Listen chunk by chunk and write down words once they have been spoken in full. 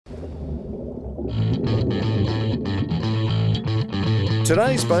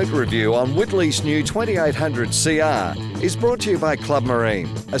Today's boat review on Whitley's new 2800 CR is brought to you by Club Marine,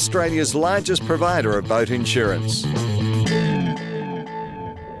 Australia's largest provider of boat insurance.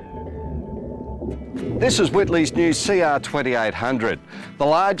 This is Whitley's new CR2800, the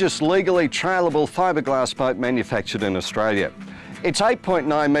largest legally trailable fiberglass boat manufactured in Australia. It's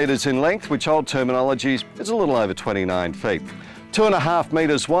 8.9 metres in length, which old terminology is a little over 29 feet. 2.5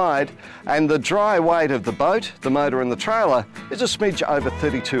 metres wide, and the dry weight of the boat, the motor and the trailer is a smidge over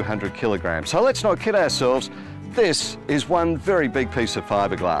 3,200 kilograms. So let's not kid ourselves, this is one very big piece of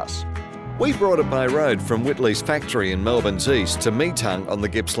fiberglass. We brought it by road from Whitley's factory in Melbourne's east to Meetung on the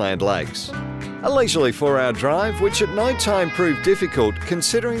Gippsland Lakes. A leisurely 4-hour drive, which at no time proved difficult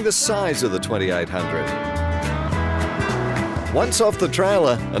considering the size of the 2800. Once off the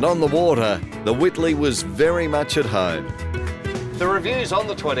trailer and on the water, the Whitley was very much at home. The reviews on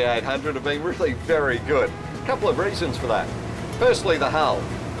the 2800 have been really very good. A couple of reasons for that. Firstly, the hull.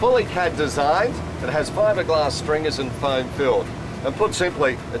 Fully CAD designed, it has fiberglass stringers and foam filled. And put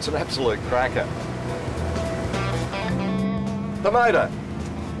simply, it's an absolute cracker. The motor.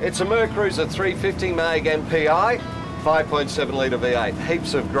 It's a Mercruiser 350 mag MPI, 5.7 litre V8,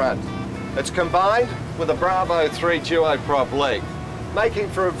 heaps of grunt. It's combined with a Bravo 3 duo prop leg, making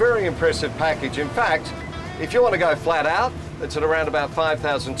for a very impressive package. In fact, if you want to go flat out, it's at around about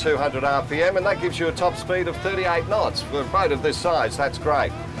 5,200 RPM, and that gives you a top speed of 38 knots. For a boat of this size, that's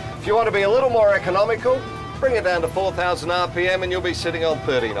great. If you want to be a little more economical, bring it down to 4,000 RPM and you'll be sitting on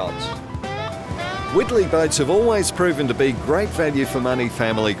 30 knots. Whitley boats have always proven to be great value for money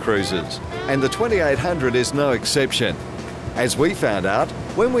family cruisers, and the 2800 is no exception. As we found out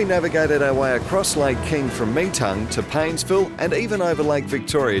when we navigated our way across Lake King from Meetung to Paynesville and even over Lake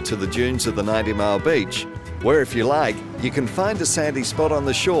Victoria to the dunes of the 90 Mile Beach, where if you like, you can find a sandy spot on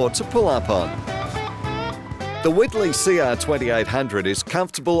the shore to pull up on. The Whitley CR2800 is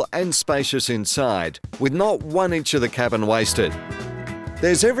comfortable and spacious inside, with not 1 inch of the cabin wasted.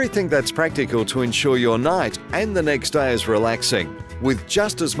 There's everything that's practical to ensure your night and the next day is relaxing, with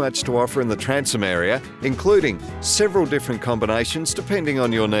just as much to offer in the transom area, including several different combinations depending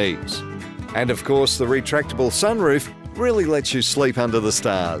on your needs. And of course, the retractable sunroof really lets you sleep under the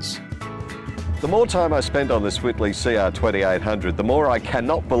stars. The more time I spend on this Whitley CR2800, the more I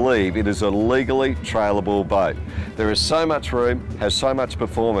cannot believe it is a legally trailable boat. There is so much room, has so much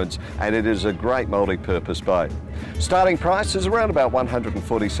performance, and it is a great multi-purpose boat. Starting price is around about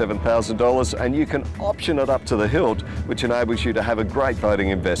 $147,000, and you can option it up to the hilt, which enables you to have a great boating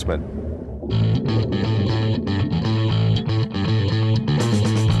investment.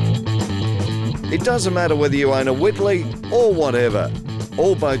 It doesn't matter whether you own a Whitley or whatever.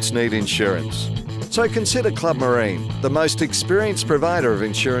 All boats need insurance. So consider Club Marine, the most experienced provider of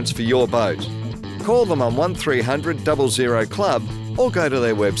insurance for your boat. Call them on 1300 00 Club or go to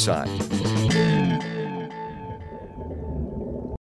their website.